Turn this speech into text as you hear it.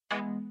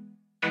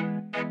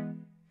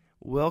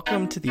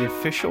Welcome to the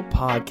official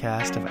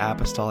podcast of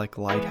Apostolic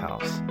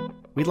Lighthouse.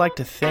 We'd like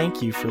to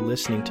thank you for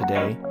listening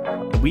today,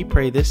 and we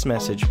pray this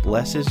message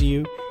blesses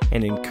you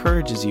and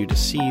encourages you to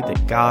see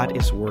that God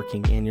is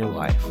working in your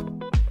life.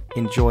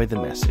 Enjoy the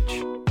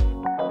message.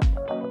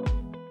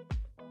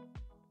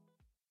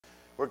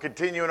 We're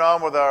continuing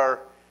on with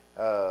our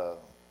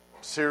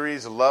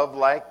series, Love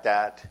Like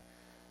That,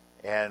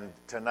 and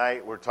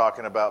tonight we're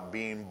talking about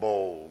being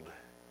bold,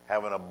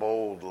 having a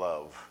bold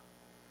love.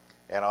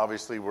 And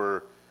obviously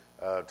we're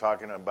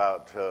talking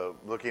about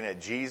looking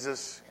at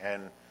Jesus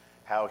and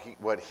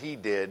what he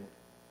did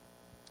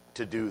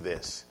to do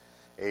this.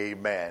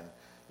 Amen.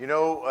 You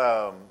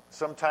know,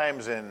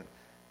 sometimes in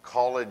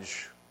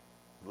college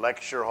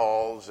lecture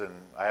halls, and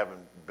I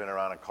haven't been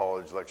around a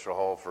college lecture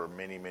hall for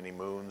many, many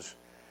moons,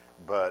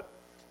 but,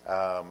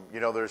 you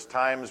know, there's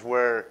times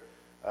where,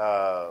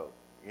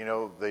 you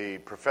know, the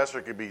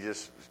professor could be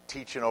just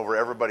teaching over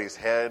everybody's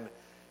head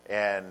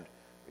and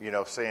you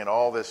know, saying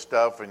all this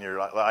stuff and your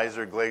eyes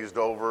are glazed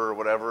over or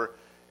whatever.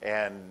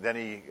 And then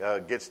he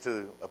gets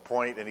to a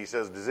point and he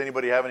says, does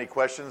anybody have any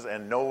questions?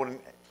 And no one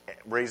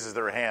raises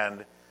their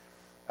hand,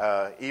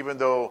 even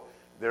though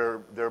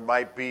there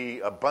might be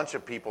a bunch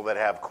of people that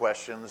have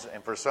questions.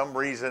 And for some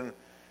reason,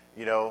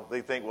 you know, they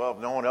think, well, if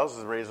no one else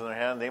is raising their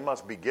hand, they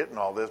must be getting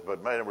all this.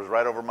 But man, it was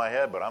right over my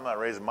head. But I'm not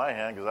raising my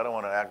hand because I don't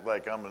want to act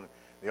like I'm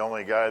the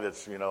only guy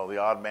that's, you know, the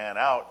odd man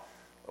out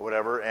or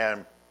whatever.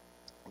 And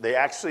they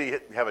actually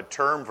have a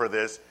term for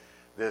this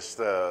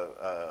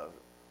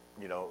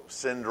you know,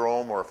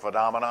 syndrome or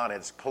phenomenon.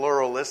 It's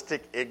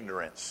pluralistic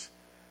ignorance.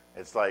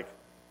 It's like,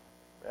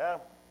 yeah,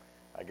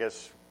 I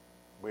guess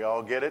we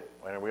all get it,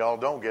 and we all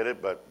don't get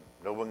it, but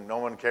no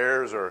one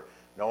cares, or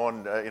no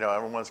one, you know,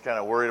 everyone's kind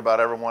of worried about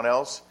everyone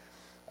else.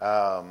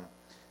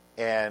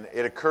 And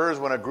it occurs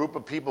when a group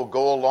of people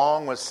go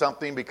along with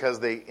something because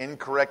they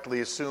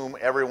incorrectly assume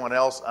everyone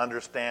else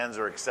understands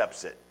or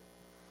accepts it.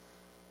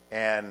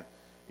 And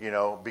you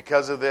know,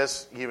 because of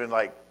this, even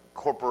like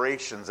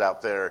corporations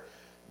out there,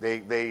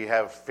 they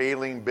have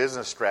failing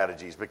business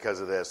strategies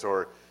because of this,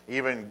 or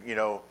even, you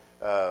know,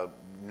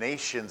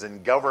 nations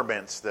and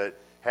governments that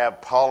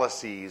have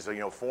policies, or,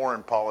 you know,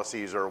 foreign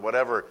policies or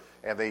whatever,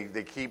 and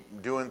they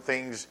keep doing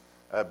things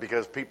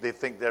because they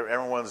think that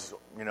everyone's,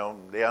 you know,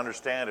 they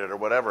understand it or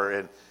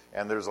whatever,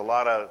 and there's a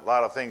lot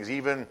of things,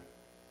 even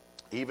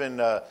you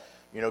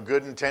know,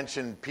 good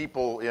intentioned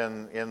people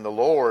in the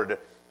Lord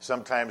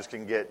sometimes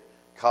can get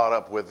caught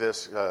up with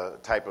this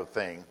type of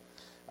thing.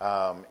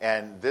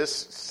 And this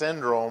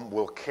syndrome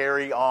will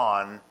carry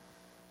on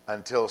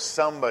until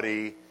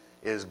somebody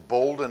is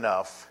bold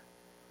enough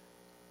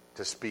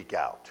to speak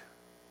out.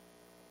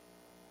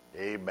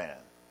 Amen.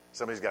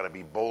 Somebody's got to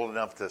be bold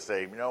enough to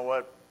say, you know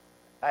what?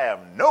 I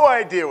have no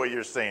idea what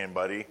you're saying,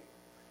 buddy.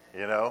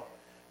 You know?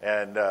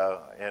 And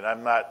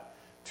I'm not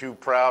too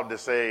proud to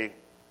say,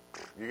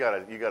 you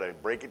gotta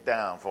break it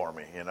down for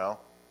me, you know?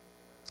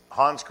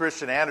 Hans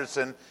Christian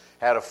Andersen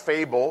had a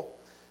fable,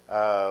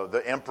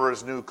 The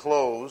Emperor's New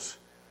Clothes,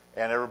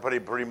 and everybody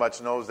pretty much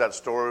knows that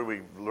story.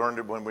 We learned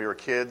it when we were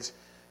kids.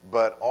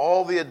 But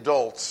all the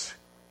adults,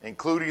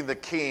 including the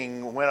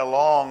king, went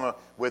along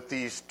with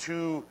these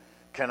two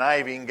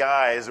conniving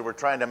guys that were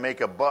trying to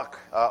make a buck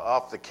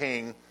off the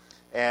king.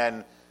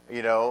 And,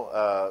 you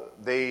know,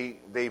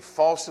 they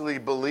falsely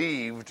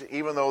believed,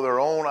 even though their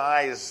own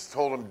eyes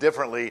told them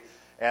differently.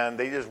 And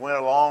they just went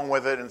along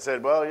with it and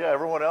said, well, yeah,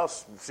 everyone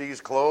else sees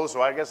clothes,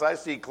 so I guess I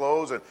see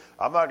clothes, and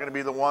I'm not going to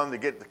be the one to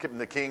get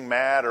the king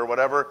mad or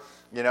whatever,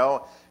 you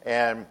know.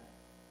 And,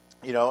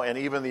 you know, and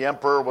even the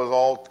emperor was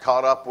all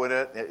caught up with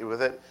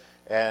it.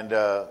 And,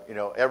 you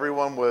know,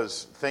 everyone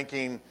was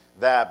thinking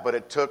that, but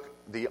it took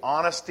the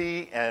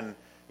honesty and,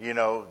 you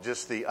know,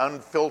 just the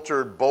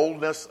unfiltered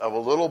boldness of a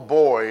little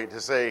boy to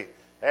say,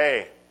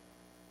 hey,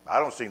 I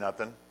don't see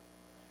nothing.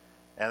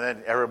 And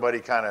then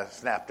everybody kind of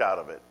snapped out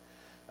of it.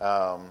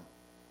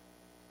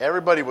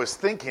 Everybody was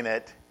thinking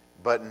it,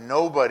 but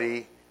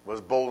nobody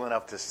was bold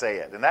enough to say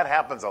it. And that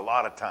happens a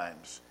lot of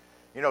times.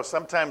 You know,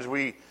 sometimes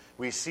we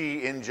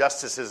see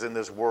injustices in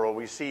this world.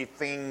 We see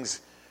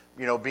things,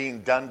 you know,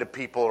 being done to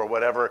people or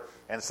whatever.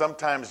 And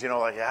sometimes, you know,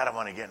 like, I don't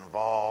want to get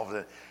involved.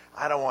 And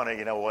I don't want to,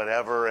 you know,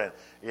 whatever. And,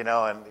 you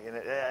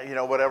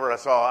know, whatever.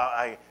 So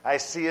I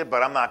see it,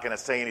 but I'm not going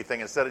to say anything.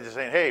 Instead of just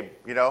saying, hey,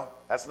 you know,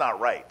 that's not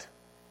right.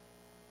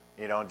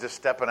 You know, and just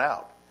stepping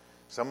out.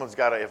 Someone's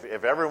got to,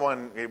 if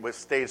everyone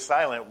stays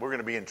silent, we're going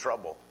to be in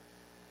trouble,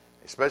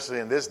 especially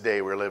in this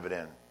day we're living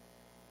in.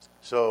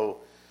 So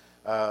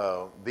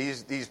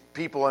these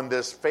people in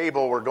this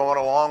fable were going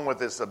along with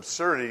this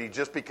absurdity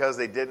just because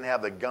they didn't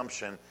have the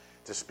gumption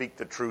to speak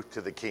the truth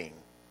to the king.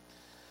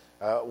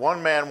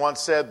 One man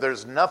once said,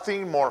 there's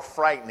nothing more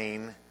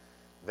frightening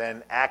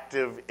than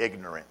active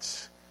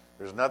ignorance.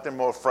 There's nothing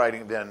more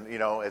frightening than, you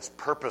know, it's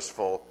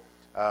purposeful,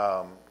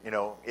 you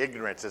know,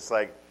 ignorance. It's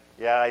like,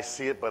 yeah, I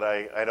see it, but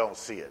I don't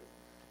see it.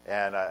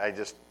 And I'm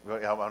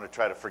going to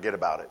try to forget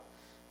about it.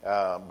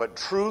 But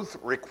truth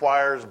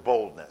requires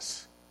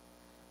boldness.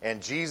 And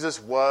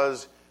Jesus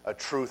was a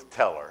truth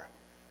teller.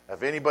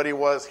 If anybody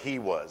was, he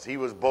was. He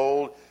was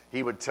bold.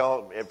 He would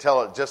tell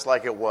it just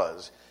like it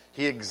was.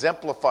 He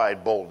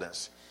exemplified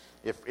boldness.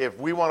 If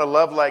we want to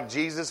love like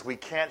Jesus, we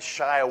can't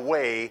shy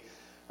away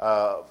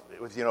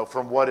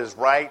from what is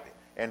right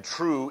and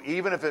true,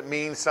 even if it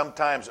means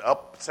sometimes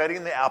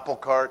upsetting the apple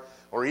cart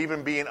or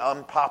even being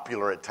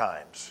unpopular at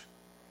times.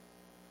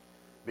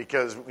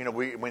 Because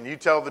when you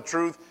tell the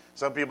truth,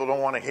 some people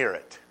don't want to hear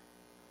it.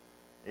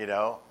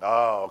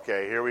 Oh,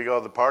 okay, here we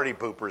go, the party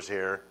poopers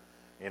here,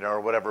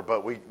 or whatever.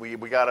 But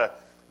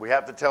we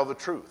have to tell the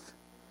truth.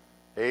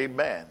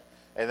 Amen.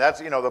 And that's,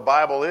 the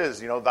Bible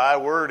is, thy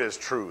word is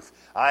truth.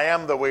 I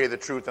am the way, the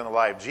truth, and the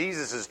life.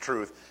 Jesus is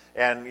truth.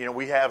 And,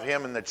 we have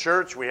him in the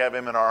church. We have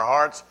him in our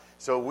hearts.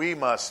 So we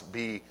must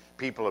be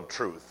people of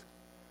truth.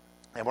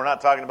 And we're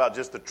not talking about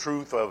just the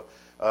truth of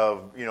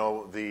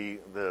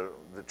the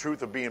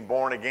truth of being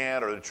born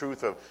again or the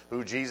truth of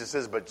who Jesus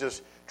is, but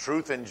just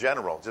truth in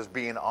general, just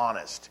being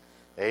honest.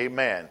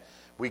 Amen.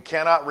 We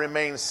cannot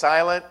remain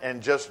silent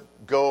and just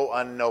go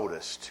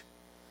unnoticed.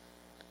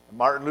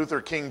 Martin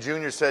Luther King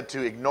Jr. said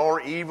to ignore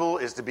evil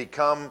is to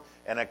become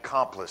an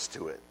accomplice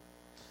to it.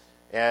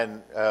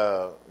 And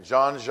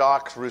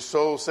Jean-Jacques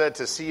Rousseau said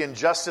to see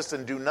injustice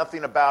and do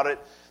nothing about it,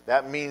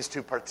 that means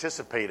to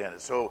participate in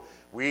it. So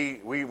we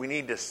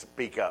need to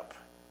speak up.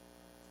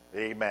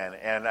 Amen.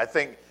 And I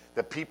think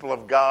the people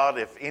of God,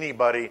 if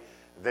anybody,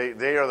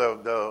 they are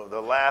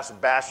the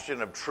last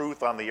bastion of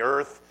truth on the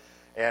earth.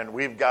 And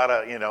we've got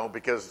to,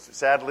 because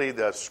sadly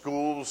the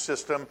school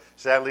system,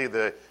 sadly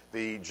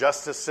the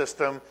justice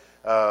system,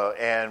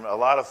 and a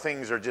lot of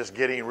things are just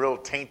getting real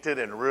tainted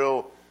and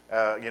real,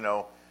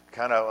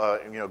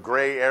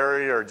 gray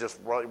area or just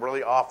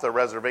really off the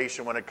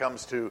reservation when it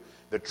comes to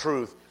the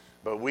truth.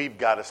 But we've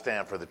got to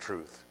stand for the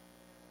truth.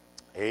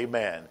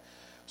 Amen.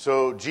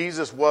 So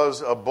Jesus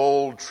was a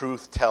bold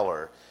truth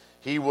teller.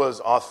 He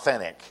was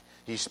authentic.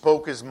 He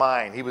spoke his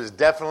mind. He was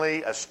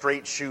definitely a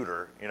straight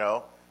shooter,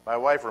 My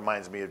wife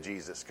reminds me of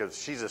Jesus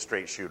because she's a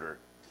straight shooter.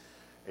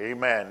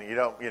 Amen.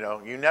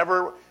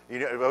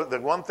 The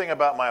one thing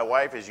about my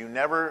wife is you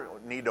never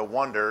need to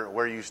wonder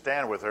where you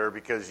stand with her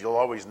because you'll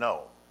always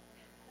know.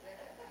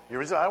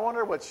 I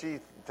wonder what she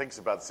thinks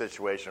about the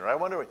situation, or I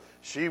wonder what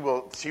she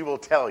will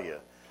tell you,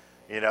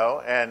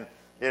 and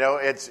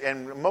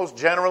most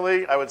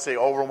generally, I would say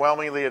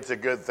overwhelmingly, it's a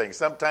good thing.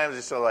 Sometimes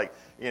it's sort of like,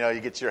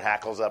 you get your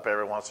hackles up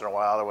every once in a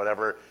while or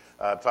whatever,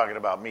 talking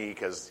about me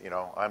because,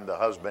 I'm the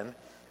husband,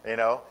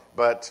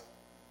 but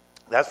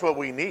that's what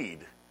we need.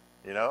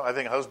 I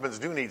think husbands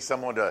do need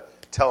someone to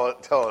tell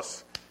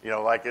us,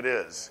 like it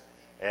is.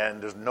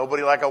 And there's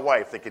nobody like a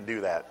wife that can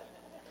do that.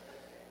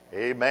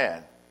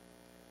 Amen.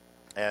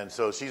 And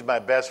so she's my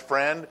best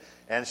friend,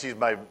 and she's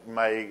my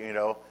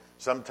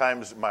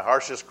sometimes my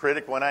harshest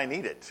critic when I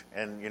need it.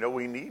 And,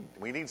 we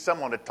need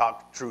someone to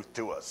talk truth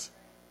to us.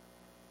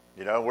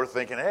 We're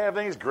thinking, hey,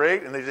 everything's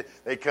great. And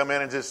they come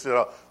in and just,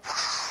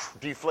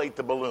 deflate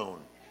the balloon.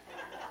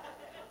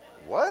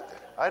 What?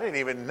 I didn't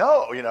even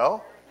know,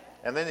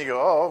 And then you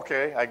go, oh,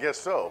 okay, I guess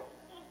so.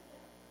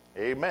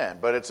 Amen.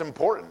 But it's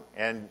important.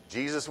 And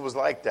Jesus was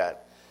like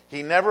that.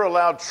 He never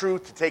allowed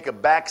truth to take a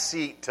back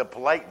seat to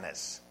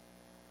politeness.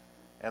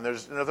 And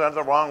there's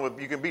nothing wrong with,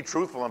 you can be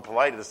truthful and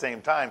polite at the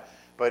same time,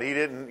 but he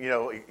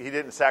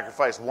didn't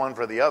sacrifice one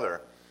for the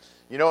other.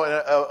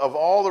 Of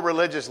all the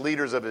religious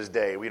leaders of his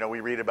day, we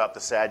read about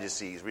the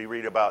Sadducees, we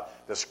read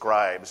about the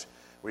scribes,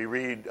 we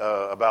read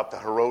about the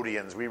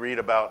Herodians, we read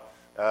about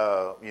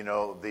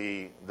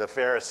the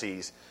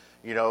Pharisees.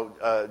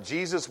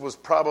 Jesus was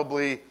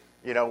probably,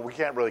 we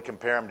can't really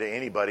compare him to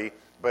anybody,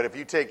 but if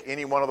you take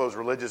any one of those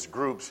religious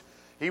groups,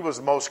 he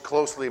was most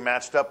closely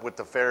matched up with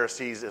the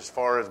Pharisees as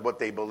far as what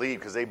they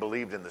believed, because they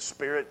believed in the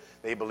Spirit,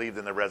 they believed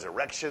in the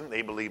resurrection,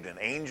 they believed in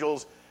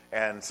angels,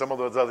 and some of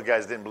those other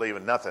guys didn't believe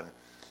in nothing.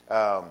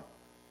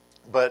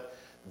 But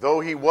though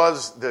he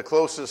was the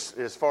closest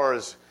as far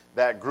as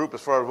that group,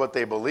 as far as what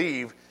they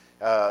believe,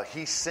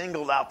 he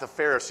singled out the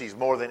Pharisees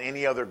more than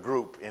any other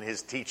group in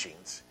his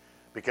teachings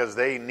because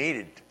they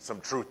needed some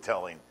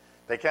truth-telling.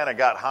 They kind of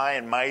got high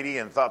and mighty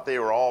and thought they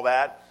were all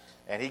that,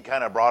 and he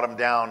kind of brought them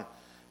down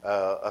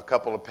a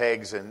couple of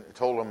pegs and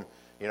told them,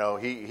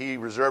 he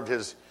reserved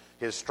his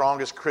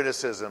strongest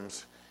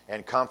criticisms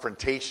and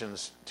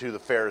confrontations to the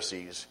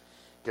Pharisees.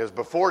 Because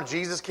before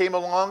Jesus came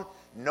along,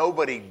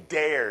 nobody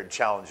dared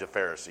challenge the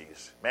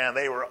Pharisees. Man,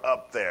 they were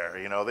up there.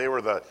 They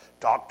were the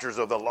doctors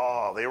of the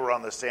law. They were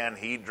on the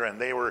Sanhedrin.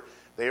 They were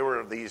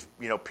these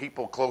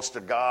people close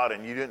to God,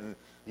 and you didn't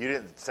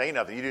say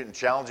nothing. You didn't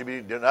challenge him. You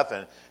didn't do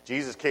nothing.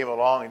 Jesus came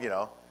along,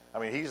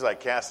 and he's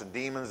like casting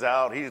demons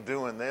out. He's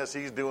doing this.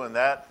 He's doing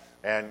that.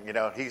 And,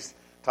 he's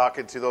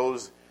talking to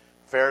those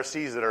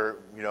Pharisees that are,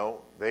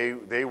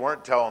 they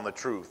weren't telling the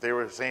truth. They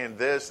were saying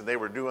this and they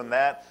were doing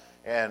that,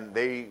 and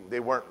they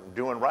weren't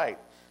doing right.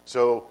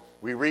 So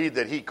we read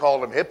that he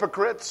called them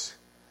hypocrites.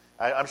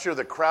 I'm sure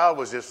the crowd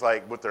was just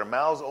like with their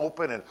mouths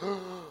open and,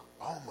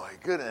 oh my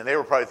goodness. And they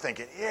were probably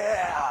thinking,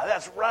 yeah,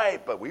 that's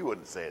right. But we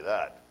wouldn't say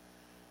that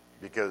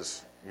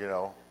because,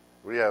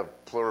 we have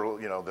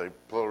the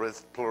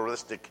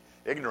pluralistic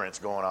ignorance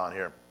going on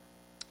here.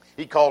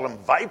 He called them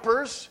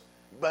vipers,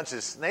 a bunch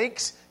of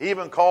snakes. He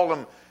even called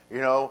them,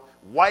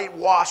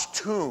 whitewashed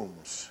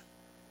tombs.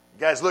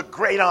 You guys look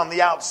great on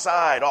the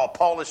outside, all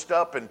polished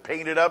up and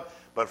painted up,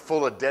 but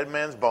full of dead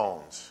men's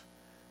bones.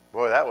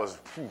 Boy, that was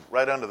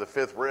right under the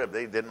fifth rib.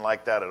 They didn't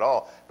like that at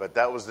all, but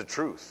that was the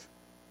truth.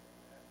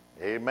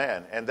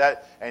 Amen. And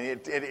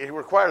it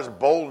requires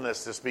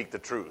boldness to speak the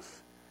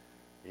truth.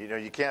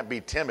 You can't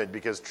be timid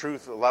because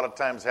truth a lot of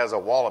times has a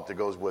wallop that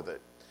goes with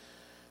it.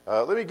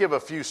 Let me give a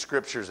few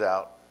scriptures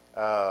out.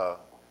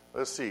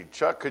 Let's see.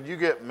 Chuck, could you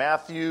get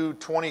Matthew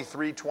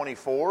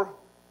 23:24?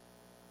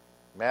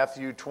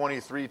 Matthew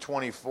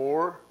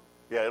 23:24.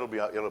 Yeah, it'll be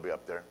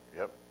up there.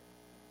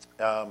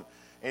 Yep.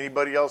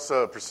 Anybody else?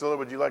 Priscilla,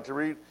 would you like to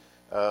read?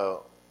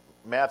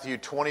 Matthew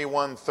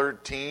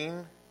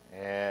 21:13.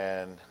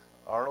 And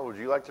Arnold, would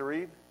you like to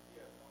read?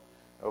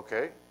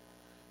 Okay.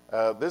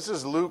 This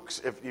is Luke's.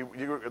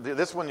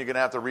 This one you're going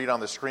to have to read on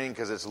the screen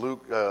because it's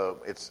Luke.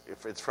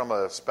 It's from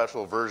a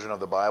special version of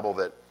the Bible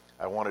that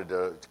I wanted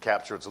to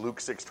capture. It's Luke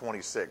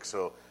 6:26.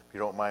 So if you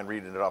don't mind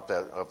reading it off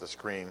the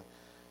screen,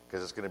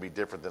 because it's going to be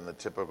different than the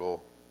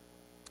typical.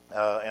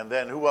 And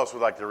then who else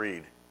would like to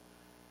read?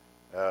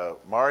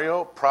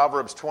 Mario,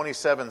 Proverbs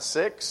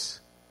 27:6,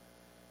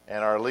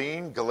 and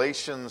Arlene,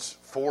 Galatians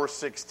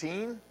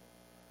 4:16,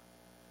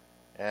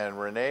 and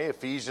Renee,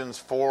 Ephesians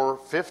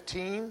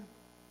 4:15.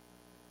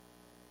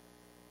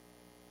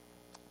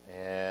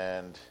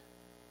 And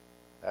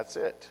that's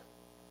it.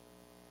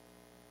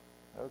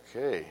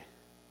 Okay.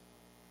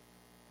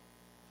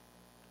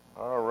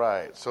 All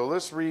right. So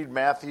let's read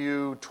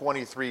Matthew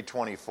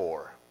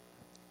 23:24.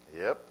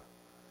 Yep.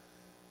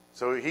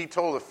 So he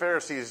told the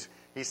Pharisees,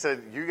 he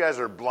said, you guys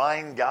are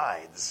blind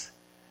guides.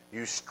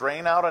 You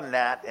strain out a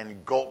gnat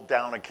and gulp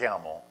down a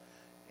camel.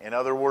 In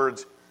other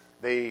words,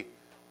 you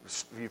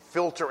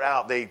filter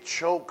out, they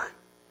choke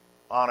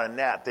on a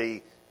gnat.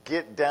 They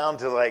get down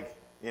to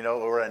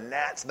or a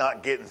gnat's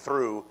not getting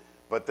through,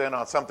 but then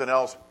on something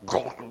else,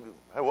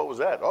 hey, what was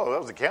that? Oh, that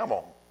was a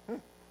camel.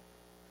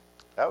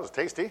 That was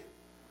tasty.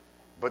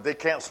 But they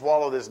can't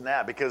swallow this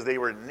gnat because they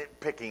were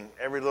nitpicking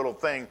every little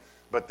thing,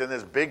 but then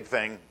this big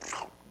thing,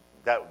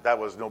 that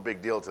was no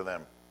big deal to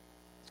them.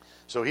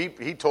 So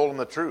he told them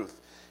the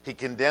truth. He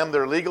condemned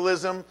their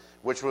legalism,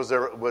 which was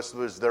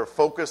their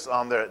focus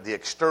on the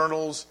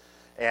externals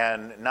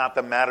and not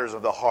the matters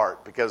of the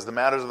heart, because the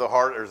matters of the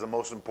heart is the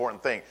most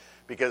important thing,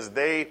 because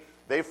they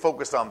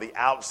focused on the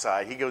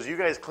outside. He goes, you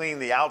guys clean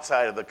the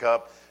outside of the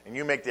cup and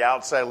you make the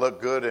outside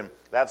look good, and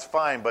that's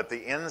fine, but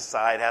the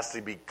inside has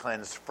to be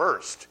cleansed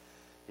first.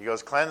 He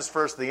goes, cleanse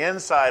first the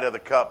inside of the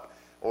cup,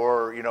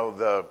 or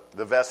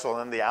the vessel,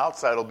 and the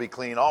outside will be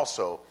clean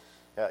also.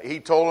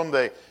 He told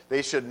them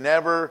they should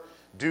never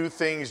do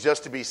things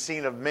just to be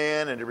seen of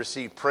men and to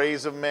receive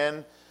praise of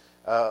men,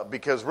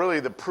 because really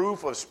the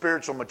proof of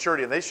spiritual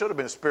maturity, and they should have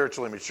been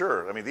spiritually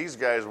mature. I mean, these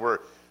guys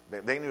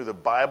they knew the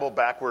Bible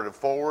backward and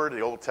forward, the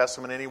Old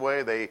Testament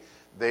anyway. They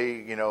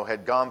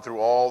had gone through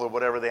all the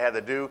whatever they had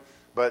to do,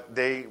 but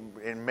they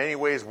in many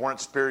ways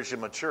weren't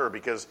spiritually mature,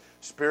 because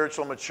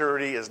spiritual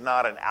maturity is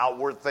not an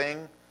outward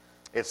thing.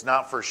 It's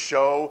not for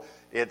show.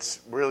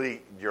 It's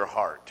really your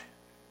heart.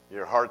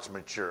 Your heart's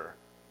mature.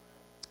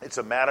 It's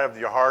a matter of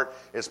your heart.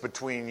 It's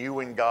between you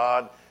and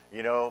God.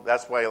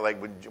 That's why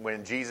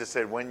when Jesus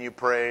said, when you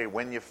pray,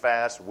 when you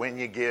fast, when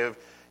you give,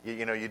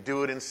 you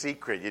do it in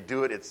secret. You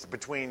do it. It's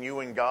between you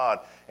and God.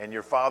 And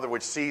your Father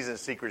which sees in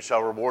secret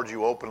shall reward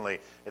you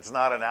openly. It's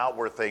not an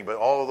outward thing, but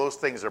all of those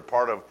things are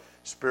part of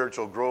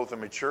spiritual growth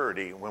and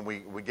maturity when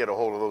we get a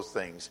hold of those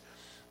things.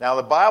 Now,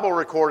 the Bible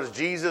records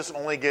Jesus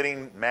only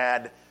getting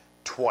mad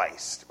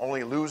twice,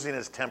 only losing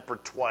his temper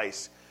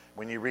twice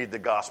when you read the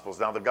Gospels.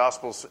 Now, the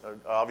Gospels,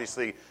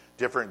 obviously,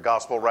 different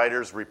Gospel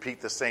writers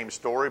repeat the same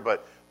story,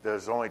 but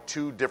there's only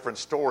two different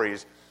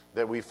stories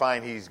that we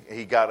find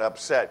he got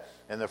upset.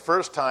 And the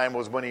first time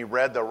was when he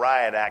read the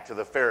riot act to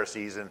the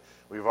Pharisees, and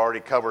we've already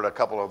covered a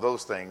couple of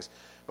those things.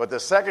 But the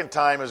second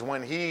time is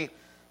when he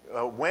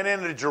went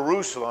into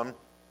Jerusalem,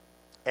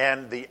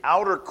 and the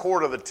outer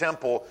court of the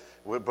temple,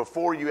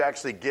 before you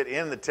actually get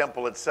in the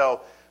temple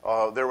itself,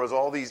 there was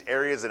all these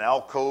areas and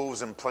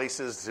alcoves and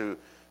places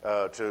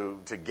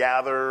to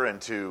gather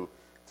and to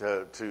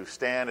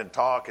stand and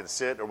talk and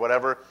sit or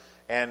whatever.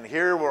 And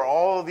here were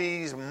all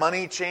these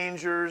money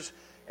changers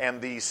and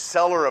the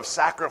seller of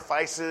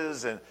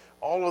sacrifices, and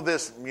all of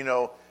this,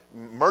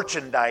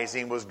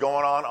 merchandising was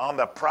going on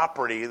the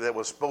property that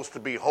was supposed to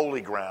be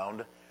holy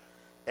ground.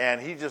 And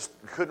he just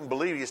couldn't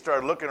believe it. He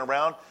started looking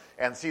around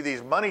and see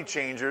these money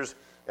changers.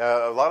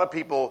 A lot of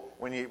people,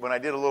 when I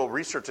did a little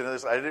research into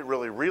this, I didn't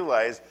really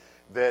realize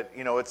that,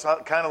 it's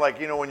kind of like,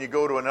 when you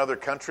go to another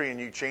country and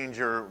you change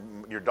your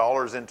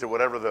dollars into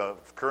whatever the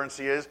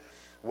currency is.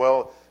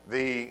 Well,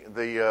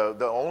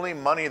 the only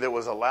money that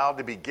was allowed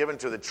to be given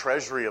to the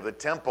treasury of the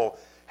temple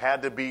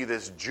had to be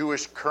this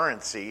Jewish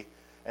currency.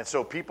 And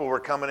so people were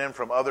coming in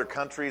from other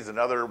countries and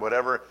other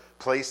whatever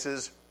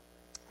places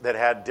that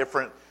had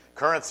different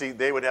currency.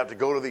 They would have to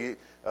go to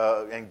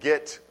and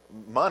get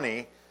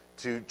money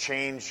to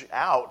change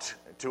out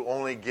to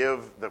only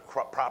give the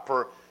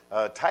proper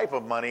type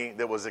of money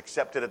that was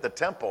accepted at the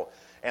temple.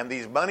 And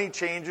these money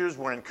changers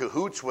were in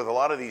cahoots with a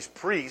lot of these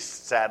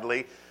priests,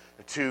 sadly,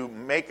 to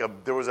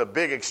there was a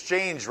big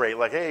exchange rate.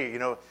 Like, hey,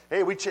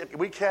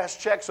 we cash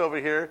checks over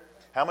here.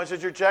 How much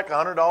is your check?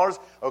 $100?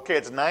 Okay,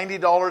 it's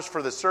 $90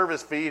 for the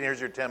service fee, and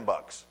here's your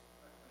 $10.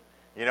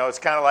 It's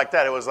kind of like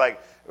that. It was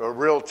like a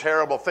real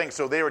terrible thing.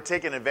 So they were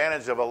taking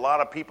advantage of a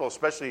lot of people,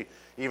 especially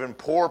even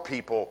poor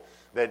people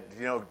that,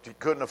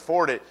 couldn't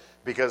afford it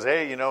because,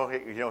 hey,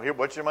 here,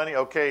 what's your money?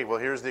 Okay, well,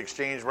 here's the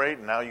exchange rate,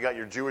 and now you got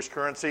your Jewish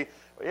currency.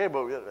 Yeah,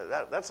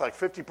 but that's like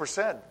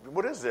 50%.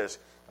 What is this?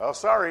 Oh,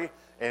 sorry.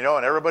 And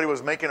everybody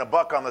was making a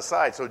buck on the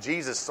side. So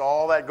Jesus saw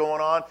all that going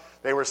on.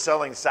 They were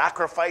selling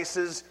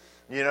sacrifices,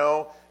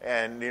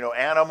 and,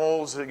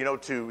 animals,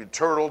 to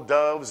turtle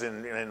doves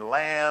and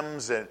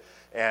lambs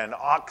and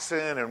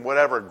oxen and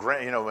whatever,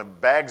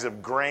 and bags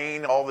of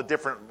grain, all the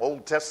different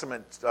Old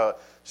Testament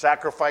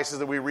sacrifices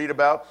that we read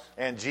about.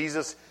 And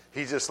Jesus,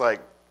 he's just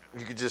like,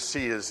 you could just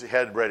see his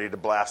head ready to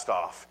blast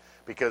off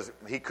because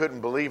he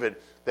couldn't believe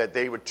it that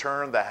they would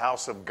turn the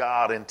house of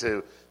God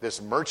into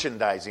this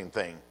merchandising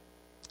thing.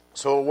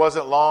 So it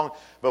wasn't long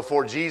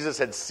before Jesus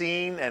had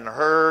seen and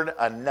heard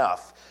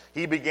enough.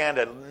 He began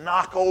to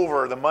knock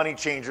over the money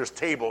changers'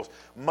 tables.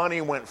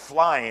 Money went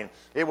flying.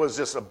 It was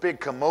just a big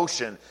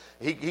commotion.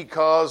 He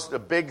caused a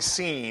big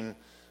scene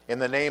in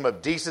the name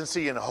of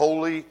decency and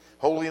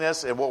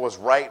holiness and what was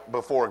right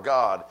before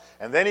God.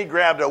 And then he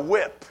grabbed a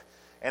whip,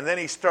 and then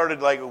he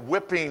started like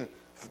whipping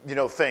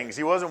things.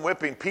 He wasn't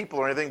whipping people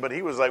or anything, but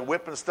he was like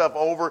whipping stuff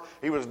over.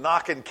 He was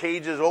knocking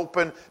cages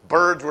open.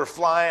 Birds were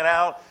flying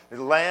out.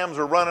 Lambs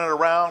were running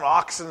around.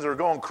 Oxen were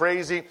going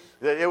crazy.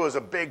 It was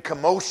a big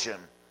commotion.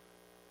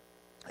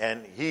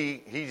 And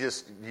he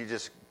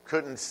just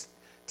couldn't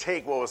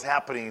take what was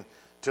happening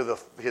to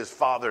his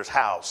father's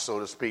house, so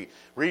to speak.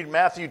 Read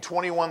Matthew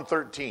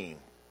 21:13.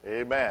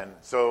 Amen.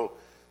 So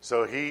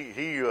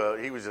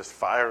he was just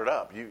fired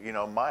up.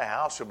 My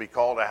house shall be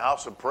called a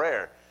house of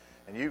prayer.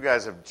 And you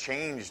guys have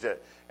changed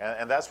it.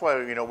 And that's why,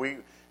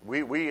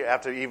 we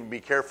have to even be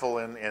careful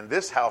in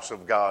this house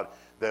of God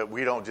that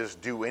we don't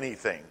just do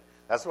anything.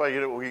 That's why,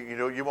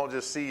 you won't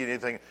just see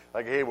anything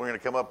like, hey, we're going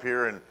to come up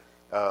here and,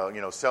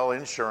 sell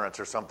insurance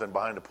or something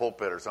behind the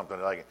pulpit or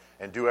something like,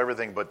 and do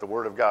everything but the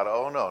Word of God.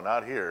 Oh, no,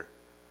 not here.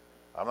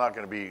 I'm not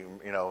going to be,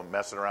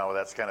 messing around with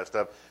that kind of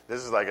stuff.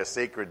 This is like a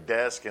sacred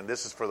desk, and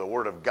this is for the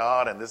Word of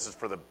God, and this is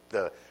for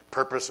the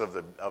purpose of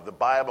the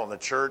Bible and the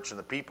church and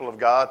the people of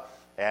God.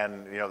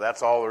 And,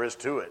 that's all there is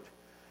to it.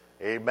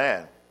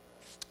 Amen.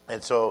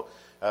 And so,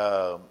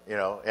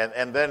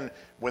 and then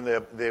when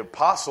the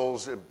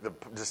apostles, the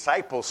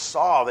disciples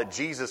saw that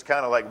Jesus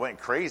kind of like went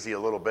crazy a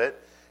little bit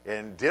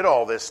and did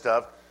all this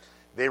stuff,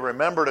 they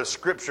remembered a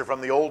scripture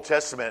from the Old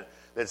Testament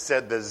that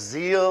said, the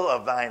zeal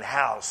of thine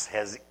house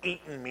has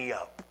eaten me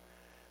up.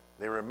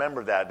 They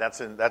remember that. That's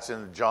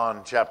in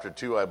John chapter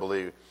 2, I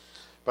believe.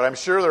 But I'm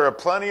sure there are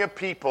plenty of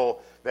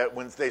people that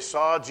when they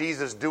saw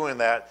Jesus doing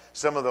that,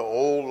 some of the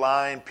old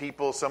line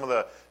people, some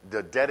of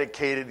the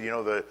dedicated,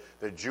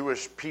 the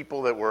Jewish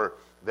people that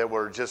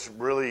were just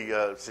really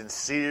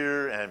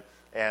sincere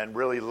and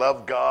really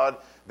loved God,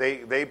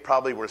 they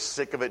probably were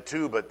sick of it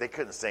too, but they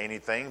couldn't say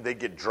anything. They'd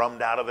get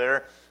drummed out of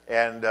there.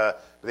 And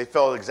they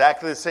felt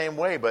exactly the same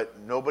way, but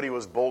nobody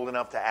was bold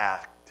enough to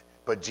act.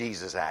 But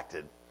Jesus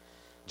acted.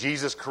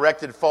 Jesus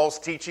corrected false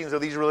teachings of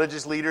these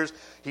religious leaders.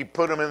 He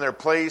put them in their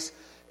place.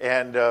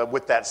 And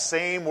with that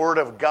same word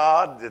of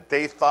God that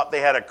they thought they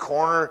had a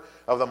corner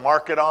of the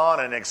market on,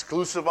 an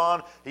exclusive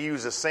on, he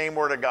used the same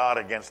word of God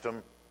against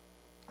them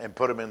and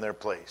put them in their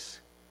place.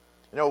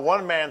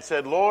 One man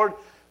said, Lord,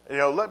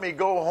 let me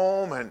go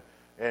home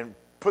and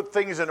put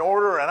things in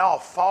order and I'll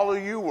follow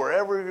you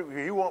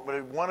wherever you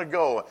want to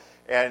go.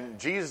 And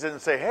Jesus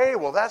didn't say, hey,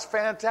 well, that's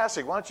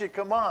fantastic. Why don't you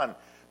come on?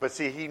 But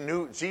see,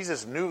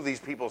 Jesus knew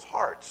these people's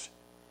hearts.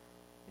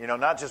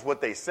 Not just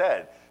what they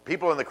said.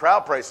 People in the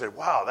crowd probably said,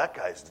 wow, that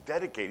guy's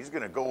dedicated. He's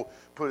going to go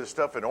put his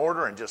stuff in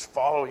order and just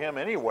follow him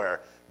anywhere.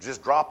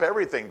 Just drop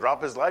everything,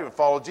 drop his life and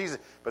follow Jesus.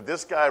 But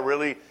this guy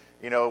really,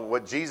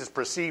 what Jesus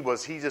perceived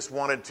was he just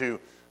wanted to,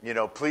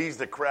 please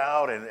the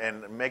crowd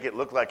and make it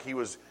look like he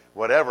was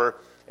whatever.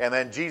 And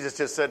then Jesus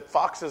just said,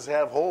 foxes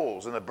have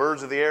holes and the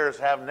birds of the air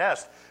have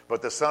nests,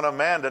 but the Son of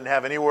Man doesn't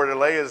have anywhere to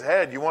lay his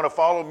head. You want to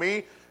follow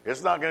me?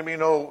 It's not going to be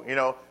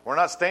we're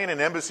not staying in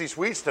Embassy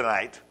Suites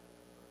tonight.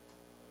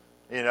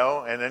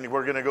 And then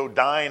we're going to go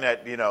dine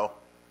at,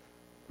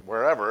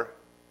 wherever,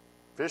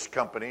 Fish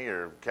Company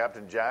or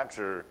Captain Jack's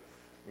or,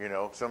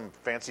 some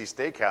fancy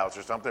steakhouse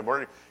or something.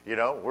 We're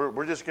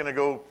just going to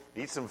go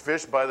eat some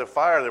fish by the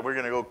fire that we're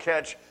going to go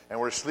catch, and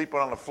we're sleeping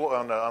on the floor,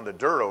 on the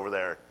dirt over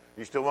there.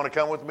 You still want to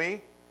come with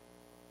me?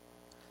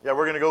 Yeah,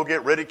 we're going to go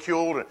get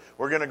ridiculed, and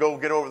we're going to go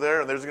get over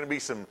there, and there's going to be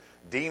some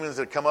demons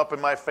that come up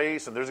in my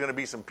face, and there's going to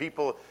be some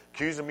people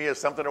accusing me of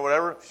something or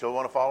whatever. Still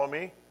want to follow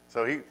me?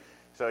 So he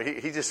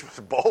just was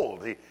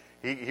bold.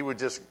 He would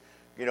just,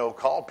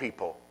 call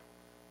people,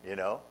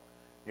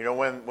 You know,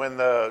 when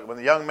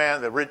the young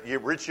man, the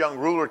rich young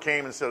ruler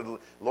came and said,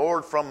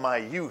 Lord, from my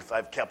youth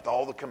I've kept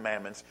all the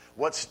commandments.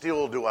 What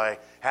still do I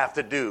have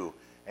to do?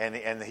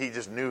 And he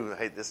just knew,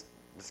 hey, this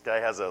guy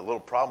has a little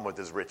problem with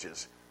his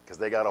riches because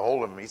they got a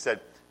hold of him. He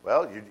said,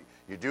 well,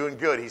 you're doing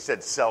good. He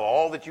said, sell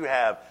all that you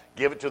have,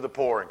 give it to the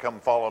poor, and come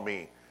follow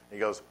me. He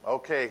goes,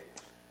 okay,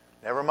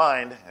 never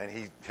mind. And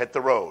he hit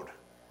the road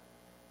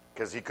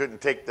because he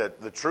couldn't take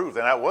the truth,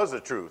 and that was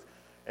the truth.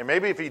 And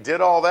maybe if he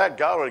did all that,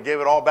 God would have gave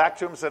it all back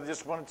to him and said, I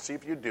just wanted to see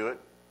if you'd do it.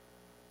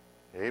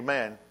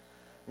 Amen.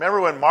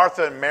 Remember when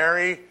Martha and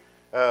Mary,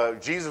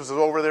 Jesus was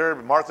over there,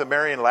 Martha,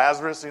 Mary, and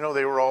Lazarus, you know,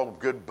 they were all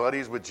good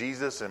buddies with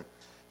Jesus. And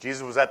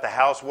Jesus was at the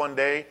house one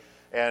day,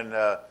 and,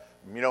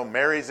 you know,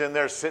 Mary's in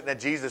there sitting at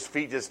Jesus'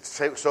 feet just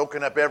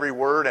soaking up every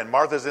word. And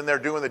Martha's in there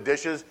doing the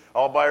dishes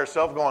all by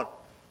herself going,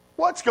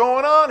 what's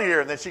going on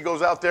here? And then she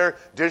goes out there,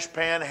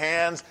 dishpan,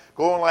 hands,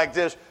 going like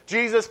this.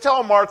 Jesus,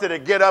 tell Martha to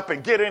get up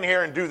and get in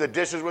here and do the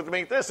dishes with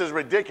me. This is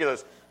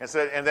ridiculous.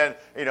 And then,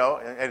 you know,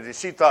 and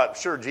she thought,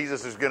 sure,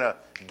 Jesus is going to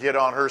get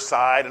on her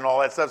side and all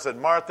that stuff. Said,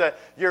 Martha,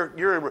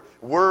 you're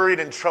worried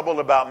and troubled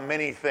about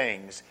many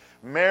things.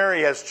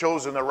 Mary has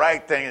chosen the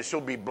right thing, and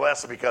she'll be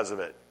blessed because of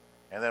it.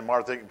 And then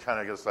Martha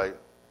kind of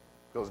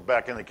goes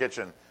back in the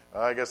kitchen.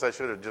 I guess I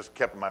should have just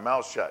kept my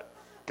mouth shut.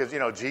 Because, you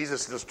know,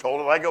 Jesus just told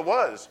it like it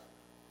was.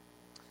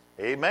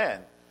 Amen.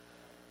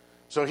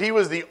 So he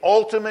was the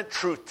ultimate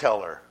truth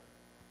teller.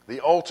 The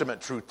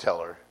ultimate truth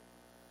teller.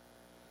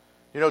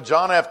 You know,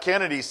 John F.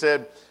 Kennedy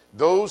said,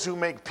 those who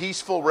make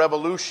peaceful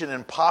revolution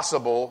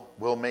impossible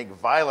will make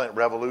violent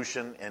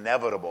revolution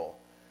inevitable.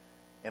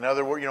 In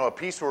other words, you know, a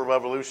peaceful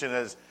revolution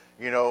is,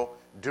 you know,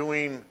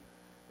 doing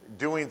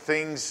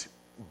things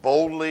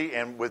boldly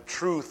and with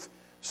truth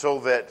so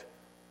that,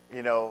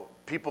 you know,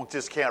 people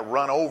just can't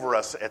run over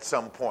us at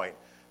some point.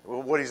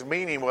 What he's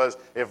meaning was,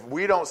 if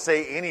we don't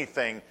say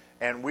anything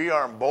and we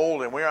aren't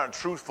bold and we aren't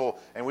truthful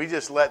and we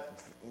just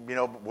let, you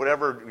know,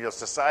 whatever, you know,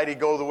 society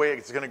go the way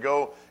it's going to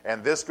go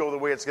and this go the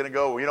way it's going to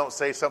go, we don't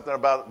say something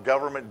about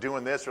government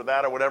doing this or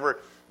that or whatever,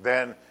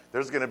 then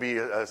there's going to be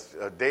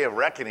a day of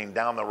reckoning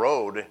down the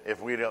road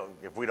if we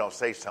don't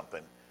say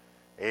something.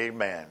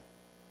 Amen.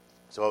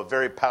 So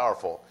very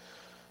powerful.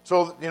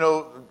 So, you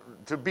know,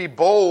 to be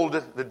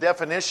bold, the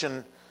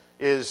definition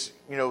is,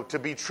 you know, to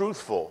be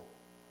truthful,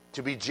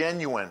 to be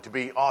genuine, to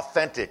be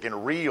authentic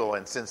and real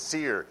and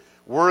sincere,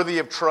 worthy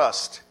of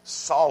trust,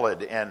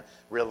 solid and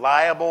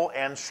reliable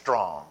and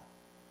strong.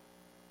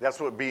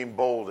 That's what being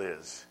bold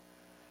is.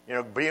 You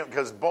know,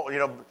 because, you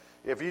know,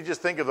 if you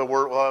just think of the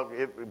word, well,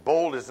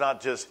 bold is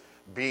not just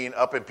being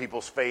up in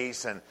people's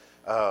face and,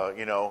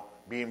 you know,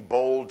 being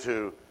bold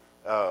to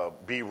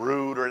be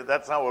rude, or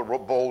that's not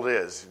what bold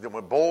is.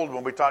 Bold,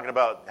 when we're talking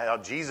about how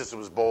Jesus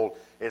was bold,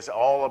 it's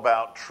all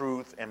about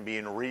truth and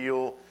being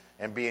real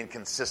and being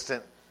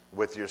consistent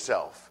with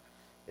yourself.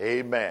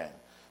 Amen.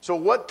 So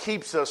what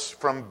keeps us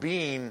from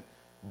being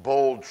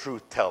bold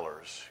truth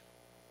tellers?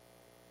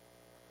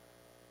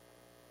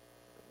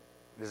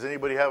 Does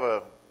anybody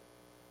have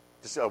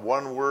just a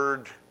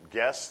one-word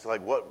guess?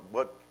 Like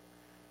what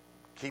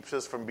keeps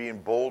us from being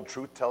bold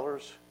truth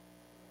tellers?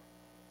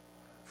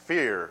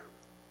 Fear.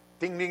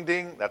 Ding, ding,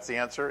 ding. That's the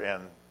answer.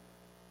 And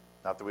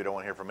not that we don't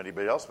want to hear from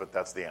anybody else, but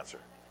that's the answer.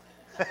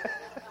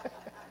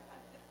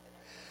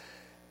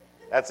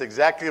 That's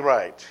exactly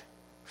right.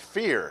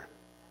 Fear.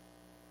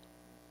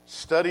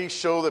 Studies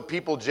show that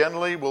people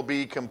generally will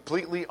be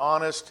completely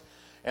honest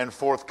and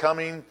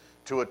forthcoming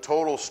to a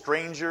total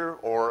stranger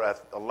or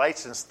a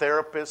licensed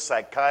therapist,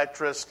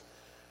 psychiatrist,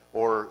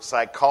 or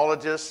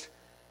psychologist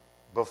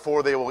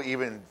before they will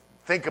even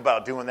think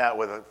about doing that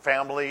with a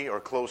family or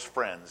close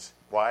friends.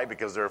 Why?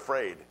 Because they're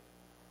afraid.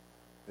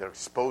 They're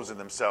exposing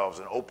themselves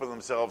and opening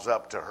themselves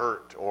up to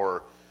hurt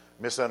or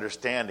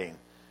misunderstanding.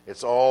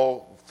 It's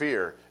all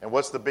fear. And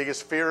what's the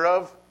biggest fear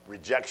of?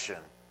 Rejection.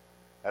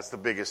 That's the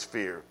biggest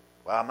fear.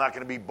 Well, I'm not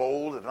going to be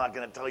bold. I'm not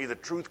going to tell you the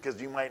truth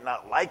because you might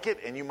not like it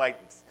and you might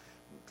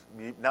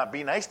not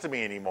be nice to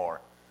me anymore.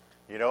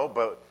 You know,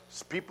 but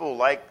people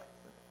like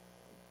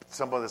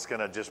someone that's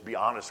going to just be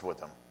honest with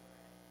them.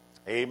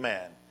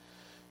 Amen.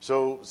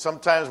 So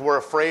sometimes we're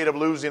afraid of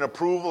losing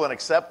approval and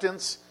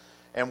acceptance.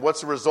 And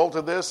what's the result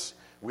of this?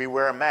 We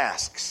wear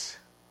masks.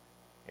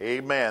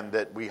 Amen.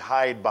 That we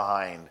hide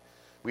behind.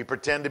 We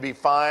pretend to be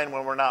fine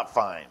when we're not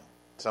fine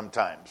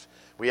sometimes.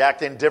 We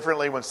act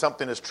indifferently when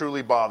something is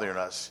truly bothering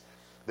us.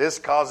 This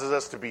causes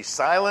us to be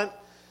silent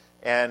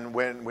and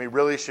when we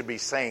really should be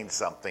saying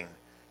something.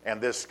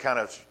 And this kind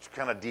of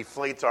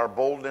deflates our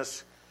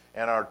boldness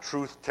and our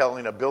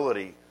truth-telling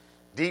ability.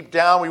 Deep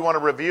down, we want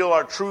to reveal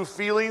our true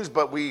feelings,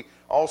 but we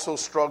also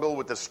struggle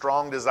with the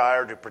strong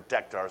desire to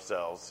protect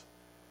ourselves.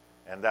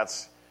 And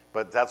that's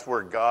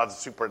where God's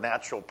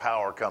supernatural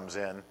power comes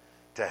in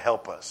to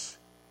help us.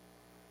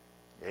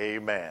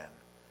 Amen.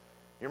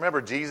 You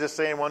remember Jesus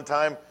saying one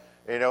time,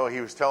 you know, he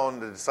was telling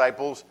the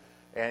disciples,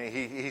 and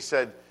he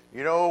said,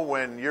 you know,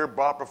 when you're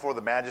brought before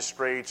the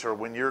magistrates or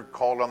when you're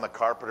called on the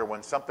carpet or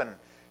when something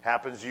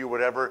happens to you,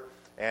 whatever,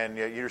 and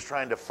you're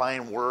trying to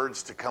find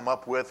words to come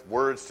up with,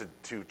 words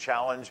to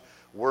challenge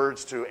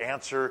words to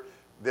answer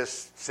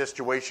this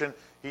situation.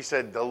 He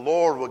said, the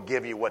Lord will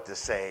give you what to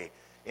say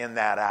in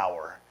that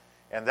hour.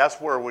 And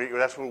that's where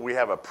we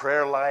have a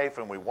prayer life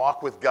and we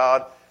walk with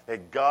God,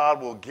 that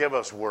God will give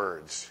us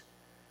words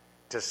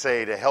to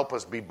say to help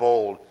us be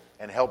bold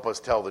and help us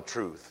tell the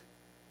truth.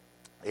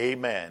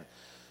 Amen.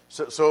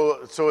 So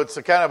it's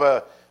a kind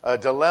of a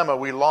dilemma.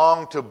 We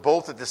long to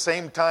both at the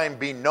same time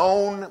be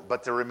known,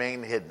 but to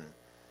remain hidden.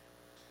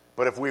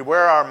 But if we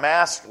wear our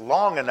mask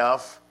long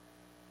enough,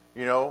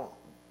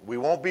 we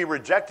won't be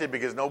rejected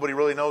because nobody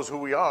really knows who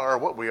we are or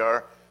what we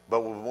are,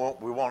 but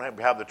we won't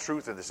have the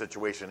truth in the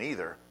situation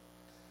either.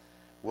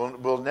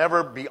 We'll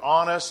never be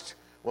honest,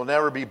 we'll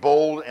never be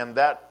bold, and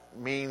that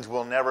means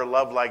we'll never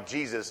love like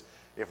Jesus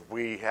if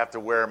we have to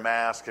wear a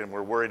mask and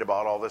we're worried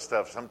about all this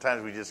stuff.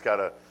 Sometimes we just got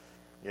to,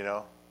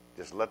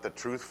 just let the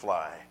truth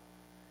fly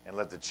and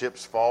let the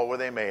chips fall where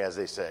they may, as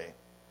they say.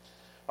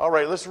 All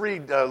right, let's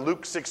read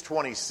Luke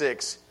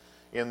 6:26.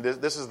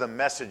 This is the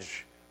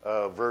Message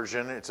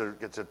version. It's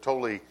a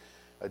totally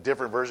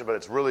different version, but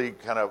it's really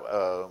kind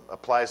of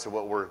applies to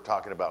what we're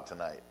talking about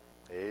tonight.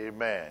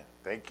 Amen.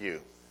 Thank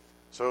you.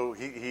 So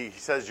he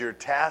says your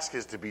task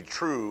is to be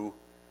true,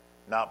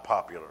 not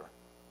popular.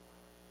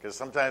 Because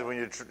sometimes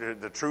when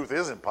the truth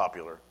isn't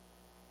popular,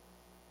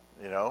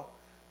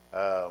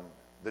 the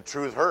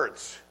truth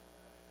hurts.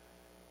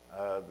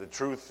 The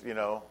truth,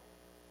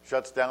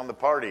 shuts down the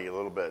party a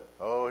little bit.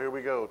 Oh, here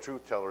we go,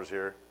 truth tellers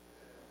here.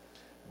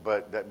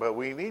 But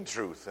we need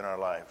truth in our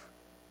life.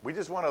 We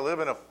just want to live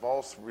in a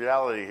false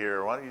reality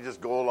here. Why don't you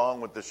just go along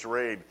with the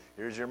charade?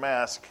 Here's your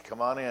mask. Come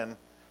on in.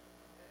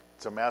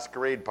 It's a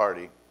masquerade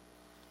party.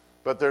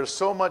 But there's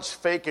so much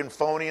fake and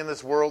phony in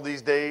this world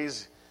these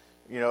days.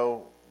 You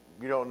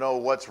don't know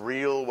what's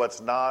real,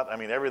 what's not. I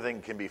mean,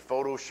 everything can be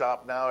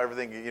photoshopped now.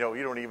 Everything, you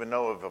don't even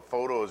know if a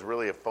photo is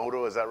really a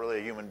photo. Is that really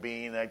a human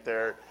being right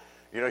there?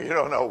 You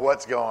don't know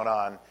what's going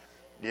on,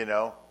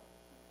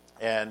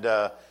 And,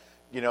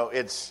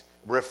 it's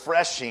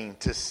refreshing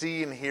to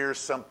see and hear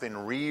something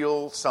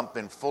real,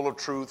 something full of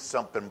truth,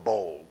 something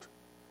bold.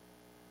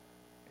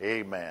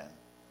 Amen.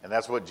 And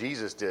that's what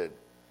Jesus did.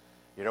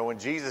 When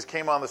Jesus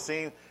came on the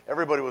scene,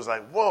 everybody was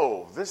like,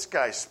 whoa, this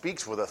guy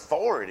speaks with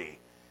authority.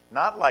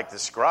 Not like the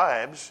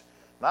scribes,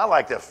 not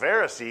like the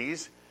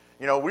Pharisees.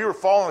 We were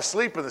falling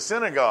asleep in the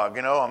synagogue,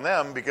 on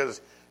them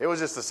because it was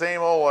just the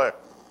same old,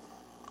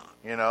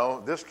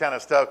 this kind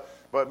of stuff.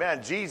 But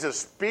man, Jesus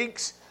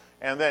speaks,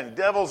 and then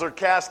devils are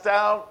cast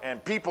out,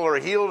 and people are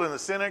healed in the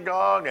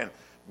synagogue, and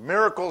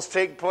miracles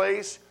take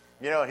place.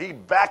 He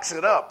backs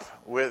it up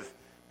with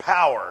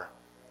power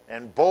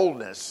and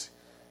boldness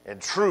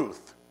and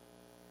truth.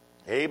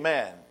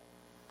 Amen.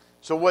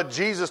 So what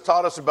Jesus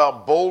taught us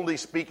about boldly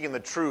speaking the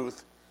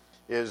truth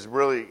is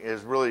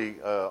really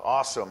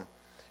awesome.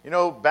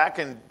 Back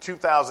in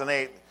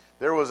 2008,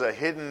 there was a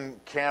hidden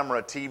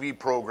camera TV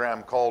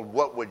program called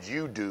What Would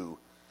You Do?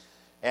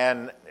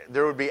 And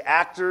there would be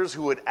actors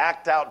who would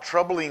act out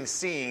troubling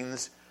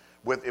scenes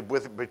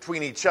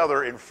between each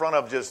other in front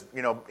of just,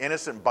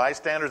 innocent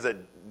bystanders that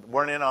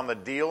weren't in on the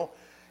deal.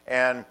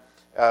 And,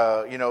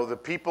 the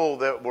people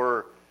that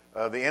were,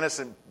 the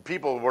innocent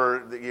people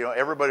were,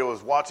 everybody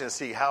was watching to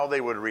see how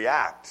they would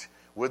react.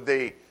 Would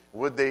they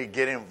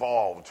get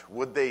involved?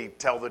 Would they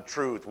tell the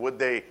truth? Would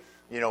they,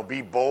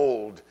 be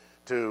bold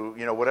to,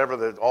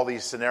 whatever all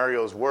these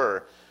scenarios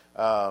were?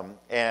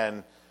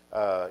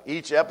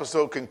 Each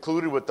episode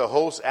concluded with the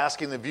host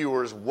asking the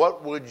viewers,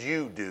 what would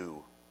you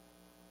do?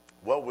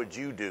 What would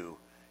you do,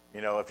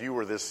 if you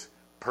were this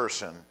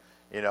person?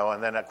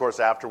 And then, of course,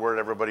 afterward,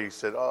 everybody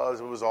said, oh,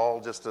 it was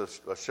all just a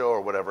show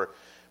or whatever.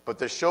 But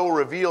the show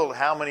revealed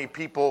how many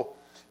people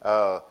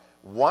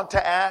want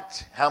to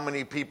act, how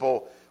many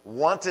people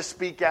want to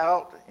speak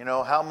out,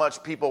 how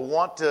much people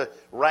want to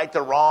right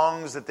the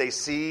wrongs that they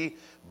see,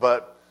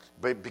 but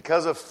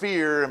because of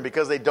fear and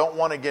because they don't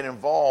want to get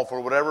involved for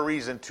whatever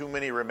reason, too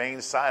many remain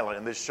silent.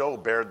 And this show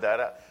bore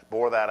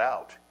that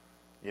out.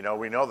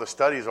 We know the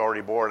studies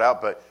already bore it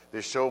out, but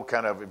this show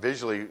kind of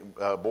visually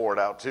bore it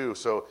out too.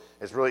 So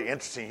it's really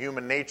interesting.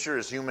 Human nature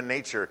is human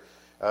nature,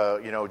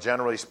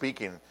 generally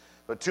speaking.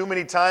 But too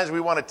many times we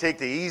want to take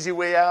the easy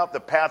way out, the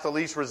path of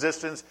least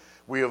resistance.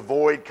 We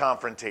avoid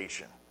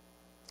confrontation,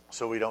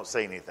 so we don't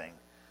say anything.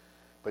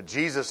 But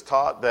Jesus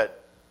taught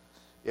that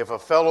if a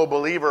fellow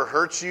believer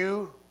hurts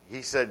you,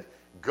 he said,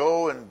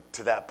 go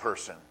to that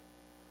person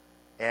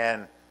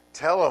and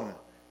tell them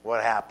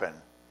what happened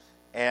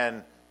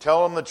and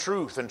tell them the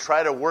truth and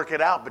try to work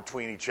it out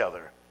between each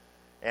other.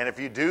 And if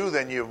you do,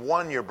 then you've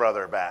won your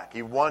brother back.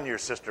 You've won your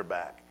sister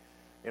back.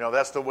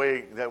 That's that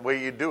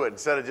way you do it.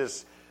 Instead of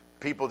just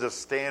people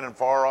just standing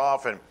far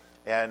off and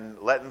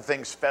letting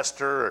things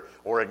fester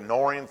or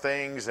ignoring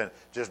things and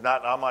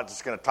I'm not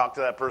just going to talk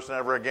to that person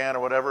ever again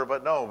or whatever.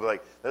 But no,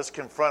 let's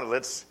confront it.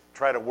 Let's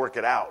try to work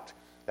it out.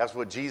 That's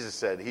what Jesus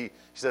said. He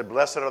said,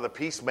 blessed are the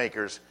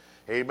peacemakers.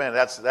 Amen.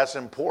 That's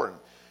important.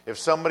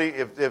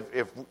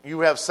 If you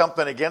have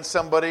something against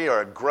somebody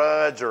or a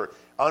grudge or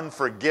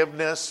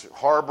unforgiveness,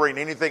 harboring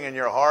anything in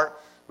your heart,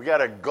 we got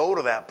to go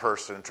to that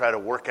person and try to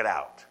work it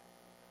out.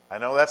 I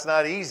know that's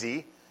not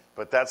easy,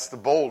 but that's the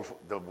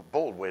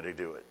bold way to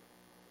do it.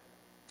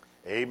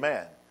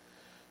 Amen.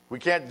 We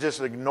can't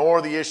just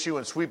ignore the issue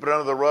and sweep it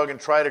under the rug and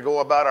try to go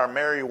about our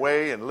merry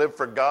way and live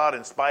for God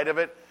in spite of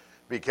it,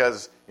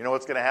 because you know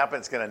what's going to happen?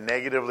 It's going to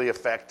negatively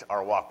affect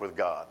our walk with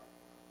God.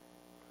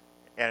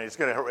 And it's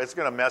going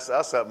to mess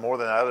us up more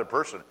than the other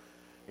person.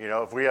 You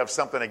know, if we have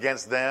something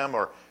against them,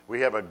 or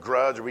we have a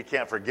grudge, or we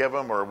can't forgive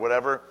them, or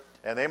whatever,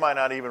 and they might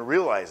not even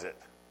realize it.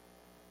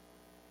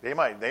 They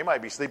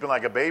might be sleeping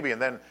like a baby,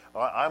 and then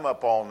I'm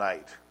up all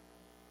night.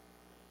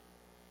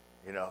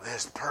 You know,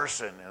 this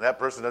person, and that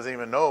person doesn't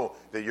even know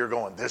that you're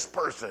going, this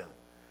person,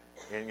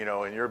 in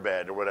your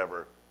bed or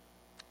whatever.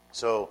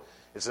 So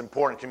it's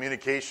important.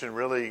 Communication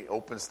really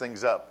opens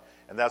things up.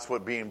 And that's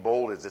what being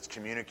bold is. It's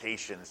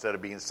communication instead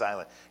of being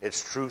silent.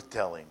 It's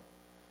truth-telling.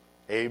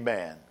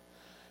 Amen.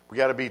 We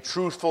got to be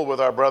truthful with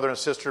our brother and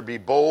sister. Be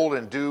bold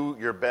and do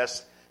your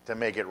best to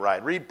make it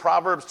right. Read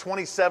Proverbs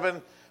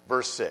 27,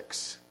 verse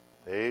 6.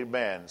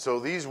 Amen. So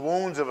these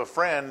wounds of a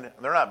friend,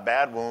 they're not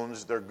bad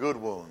wounds. They're good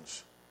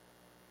wounds.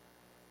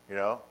 You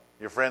know,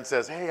 your friend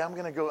says, hey, I'm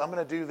going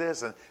to do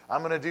this, and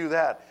I'm going to do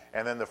that.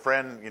 And then the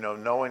friend,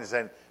 knowing,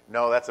 saying,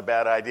 no, that's a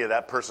bad idea.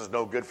 That person's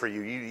no good for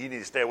you. You need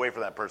to stay away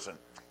from that person.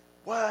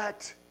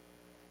 What?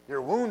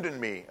 You're wounding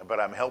me, but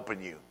I'm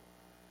helping you.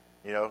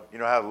 You know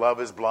how love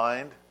is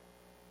blind?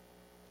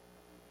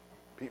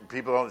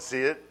 People don't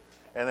see it.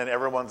 And then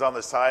everyone's on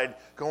the side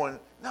going,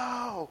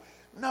 no,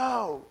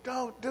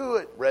 don't do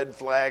it. Red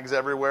flags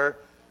everywhere.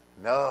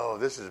 No,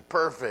 this is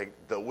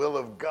perfect. The will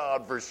of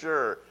God for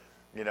sure.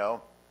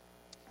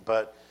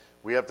 But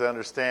we have to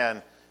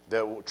understand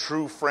that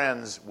true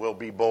friends will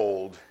be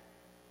bold.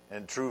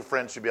 And true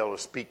friends should be able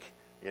to speak,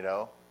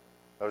 I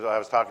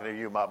was talking to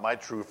you about my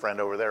true friend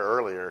over there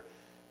earlier,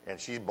 and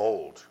she's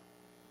bold.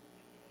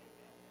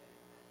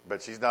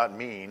 But she's not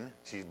mean.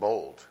 She's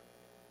bold.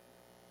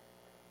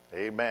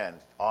 Amen.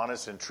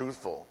 Honest and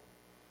truthful.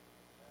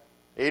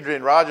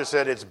 Adrian Rogers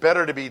said, it's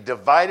better to be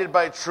divided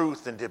by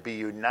truth than to be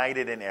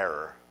united in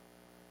error.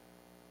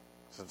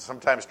 So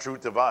sometimes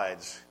truth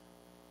divides,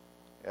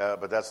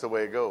 but that's the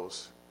way it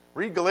goes.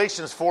 Read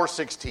Galatians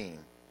 4:16.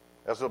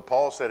 That's what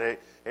Paul said.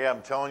 Hey,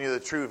 I'm telling you the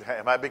truth.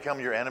 Have I become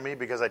your enemy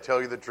because I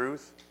tell you the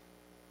truth?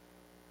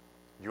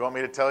 You want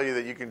me to tell you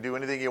that you can do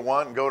anything you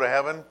want and go to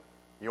heaven?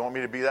 You want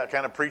me to be that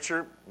kind of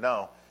preacher?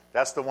 No.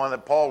 That's the one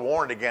that Paul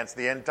warned against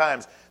the end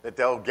times, that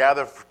they'll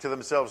gather to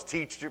themselves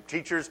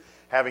teachers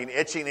having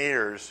itching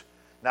ears,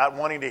 not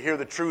wanting to hear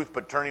the truth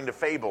but turning to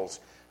fables.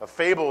 A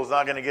fable is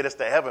not going to get us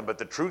to heaven, but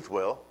the truth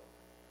will.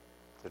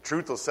 The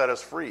truth will set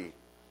us free.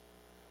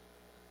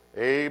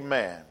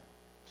 Amen.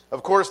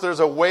 Of course, there's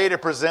a way to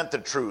present the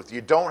truth.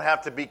 You don't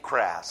have to be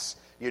crass.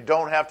 You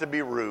don't have to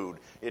be rude.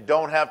 You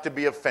don't have to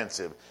be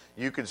offensive.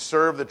 You can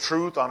serve the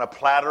truth on a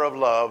platter of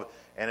love,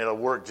 and it'll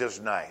work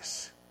just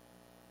nice.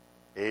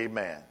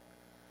 Amen.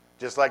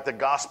 Just like the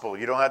gospel.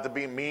 You don't have to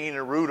be mean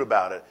and rude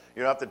about it.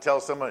 You don't have to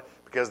tell someone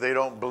because they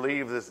don't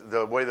believe this,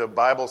 the way the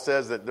Bible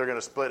says that they're going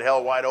to split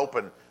hell wide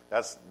open.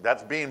 That's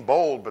being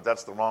bold, but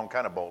that's the wrong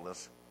kind of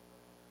boldness.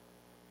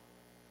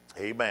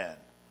 Amen.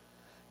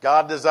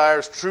 God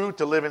desires truth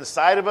to live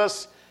inside of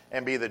us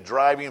and be the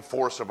driving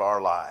force of our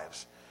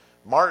lives.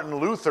 Martin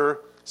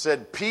Luther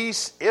said,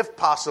 peace, if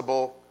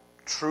possible,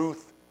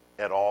 truth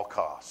at all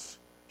costs.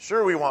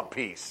 Sure, we want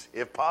peace,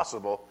 if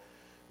possible,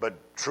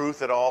 but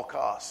truth at all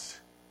costs.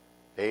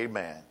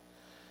 Amen.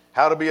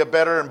 How to be a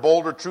better and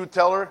bolder truth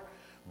teller?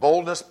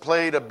 Boldness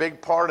played a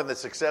big part in the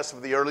success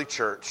of the early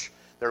church.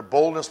 Their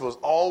boldness was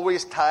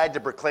always tied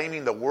to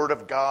proclaiming the Word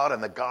of God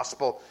and the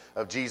gospel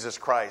of Jesus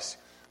Christ.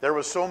 There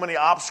were so many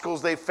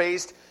obstacles they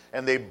faced,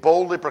 and they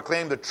boldly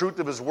proclaimed the truth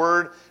of His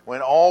Word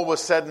when all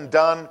was said and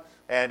done,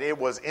 and it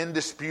was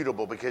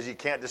indisputable because you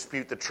can't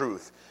dispute the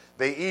truth.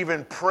 They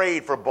even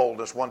prayed for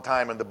boldness one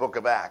time in the book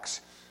of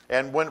Acts.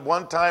 And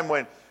one time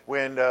when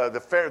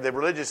the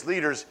religious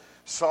leaders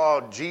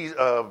saw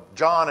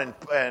John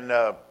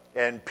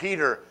and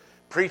Peter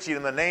preaching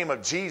in the name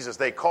of Jesus,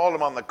 they called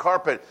them on the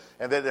carpet,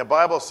 and then the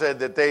Bible said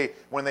that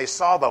when they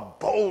saw the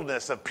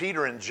boldness of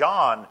Peter and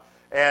John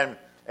and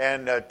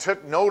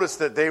took notice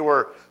that they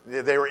were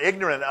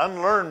ignorant,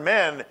 unlearned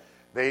men,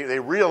 they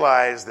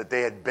realized that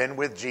they had been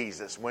with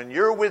Jesus. When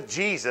you're with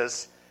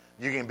Jesus,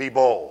 you can be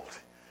bold.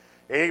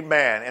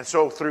 Amen. And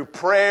so through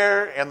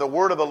prayer and the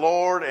word of the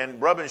Lord and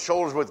rubbing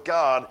shoulders with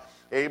God,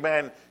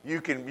 amen,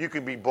 you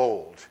can be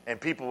bold. And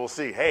people will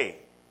see, hey,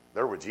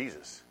 they're with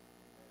Jesus.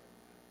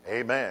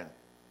 Amen.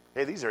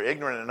 Hey, these are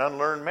ignorant and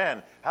unlearned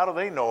men. How do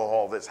they know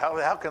all this?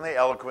 How can they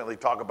eloquently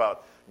talk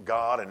about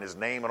God and His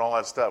name and all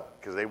that stuff?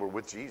 Because they were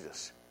with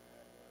Jesus.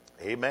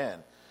 Amen.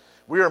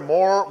 We are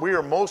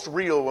most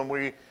real when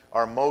we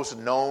are most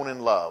known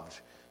and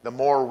loved. The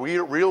more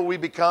real we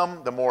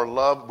become, the more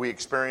love we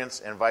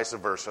experience, and vice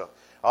versa.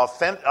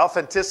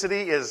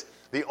 Authenticity is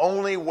the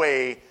only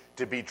way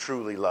to be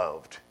truly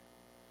loved.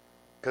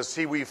 Because,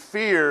 see, we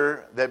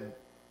fear that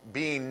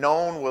being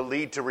known will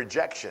lead to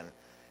rejection.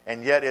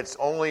 And yet it's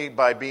only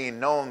by being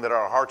known that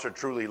our hearts are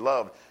truly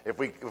loved. If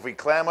we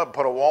clam up,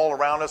 put a wall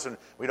around us, and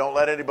we don't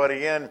let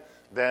anybody in,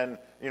 then,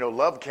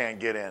 love can't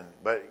get in.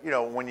 But,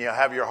 when you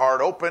have your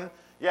heart open,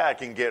 yeah, it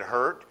can get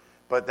hurt,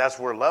 but that's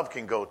where love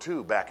can go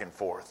too, back and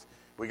forth.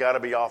 We got to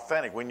be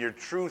authentic. When you're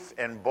truth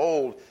and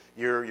bold,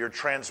 you're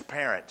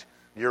transparent,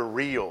 you're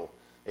real.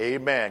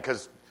 Amen.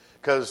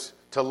 Because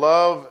to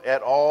love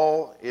at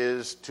all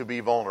is to be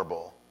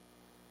vulnerable.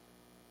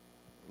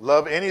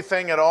 Love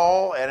anything at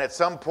all, and at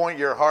some point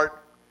your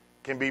heart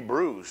can be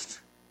bruised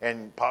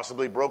and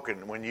possibly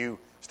broken when you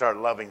start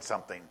loving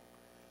something,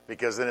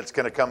 because then it's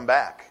going to come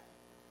back.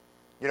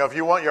 If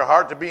you want your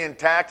heart to be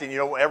intact and you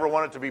don't ever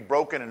want it to be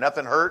broken and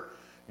nothing hurt,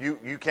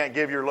 you can't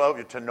give your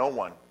love to no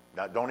one.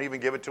 Now, don't even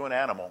give it to an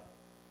animal,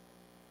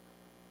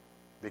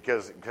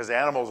 because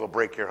animals will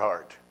break your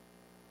heart.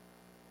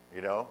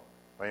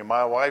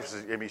 My wife,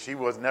 she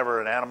was never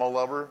an animal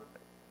lover.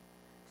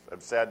 I'm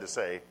sad to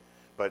say,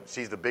 but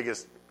she's the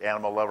biggest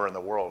animal lover in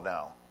the world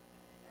now.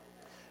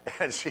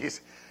 And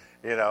she's,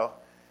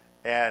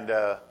 and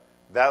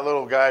that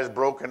little guy's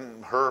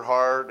broken her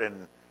heart,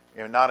 and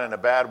not in a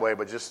bad way,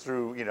 but just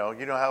through, you know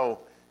how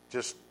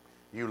just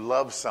you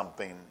love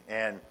something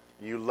and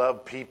you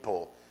love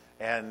people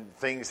and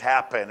things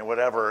happen and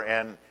whatever,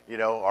 and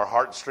our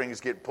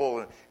heartstrings get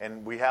pulled,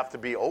 and we have to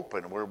be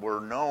open. We're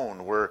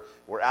known.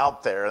 We're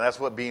out there, and that's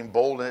what being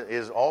bold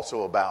is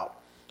also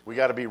about. We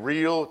got to be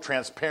real,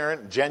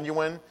 transparent,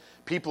 genuine.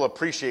 People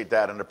appreciate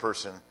that in a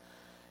person.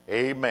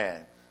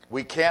 Amen.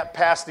 We can't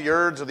pass the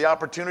urge or the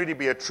opportunity to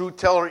be a truth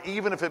teller,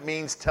 even if it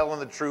means telling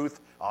the truth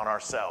on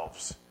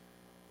ourselves.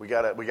 We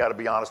got to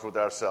be honest with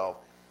ourselves.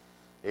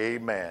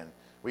 Amen.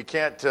 We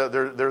can't.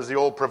 There's the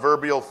old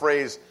proverbial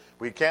phrase: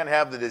 we can't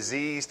have the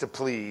disease to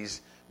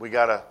please. We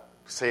got to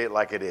say it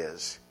like it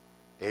is.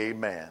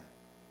 Amen.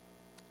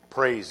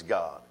 Praise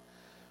God.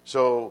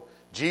 So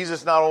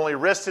Jesus not only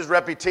risked his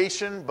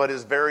reputation, but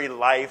his very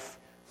life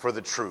for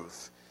the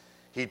truth.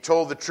 He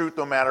told the truth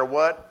no matter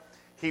what.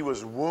 He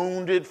was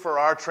wounded for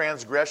our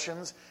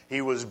transgressions.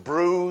 He was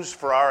bruised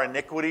for our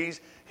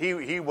iniquities.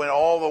 He went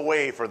all the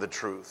way for the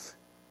truth.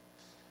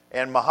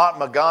 And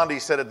Mahatma Gandhi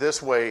said it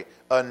this way: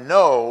 a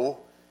no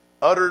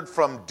uttered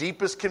from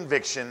deepest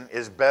conviction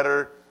is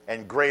better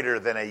and greater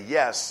than a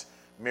yes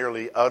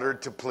merely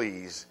uttered to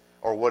please,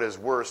 or what is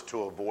worse,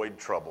 to avoid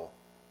trouble.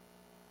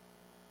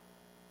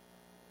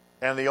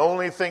 And the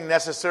only thing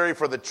necessary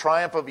for the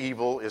triumph of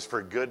evil is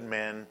for good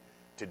men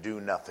to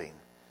do nothing.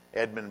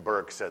 Edmund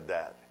Burke said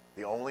that.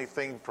 The only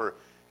thing for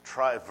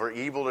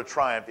evil to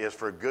triumph is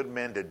for good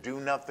men to do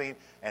nothing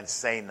and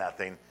say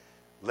nothing.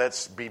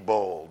 Let's be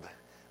bold.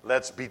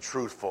 Let's be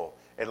truthful.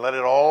 And let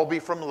it all be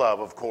from love,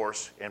 of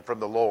course, and from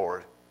the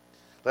Lord.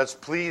 Let's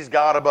please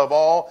God above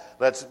all.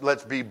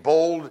 Let's be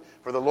bold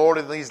for the Lord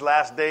in these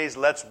last days.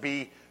 Let's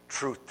be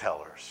truth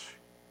tellers.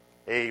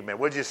 Amen.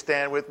 Would you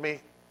stand with me?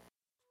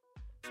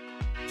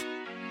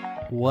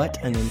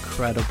 What an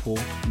incredible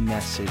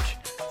message.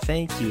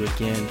 Thank you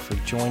again for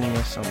joining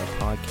us on the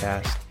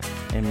podcast,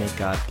 and may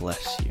God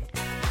bless you.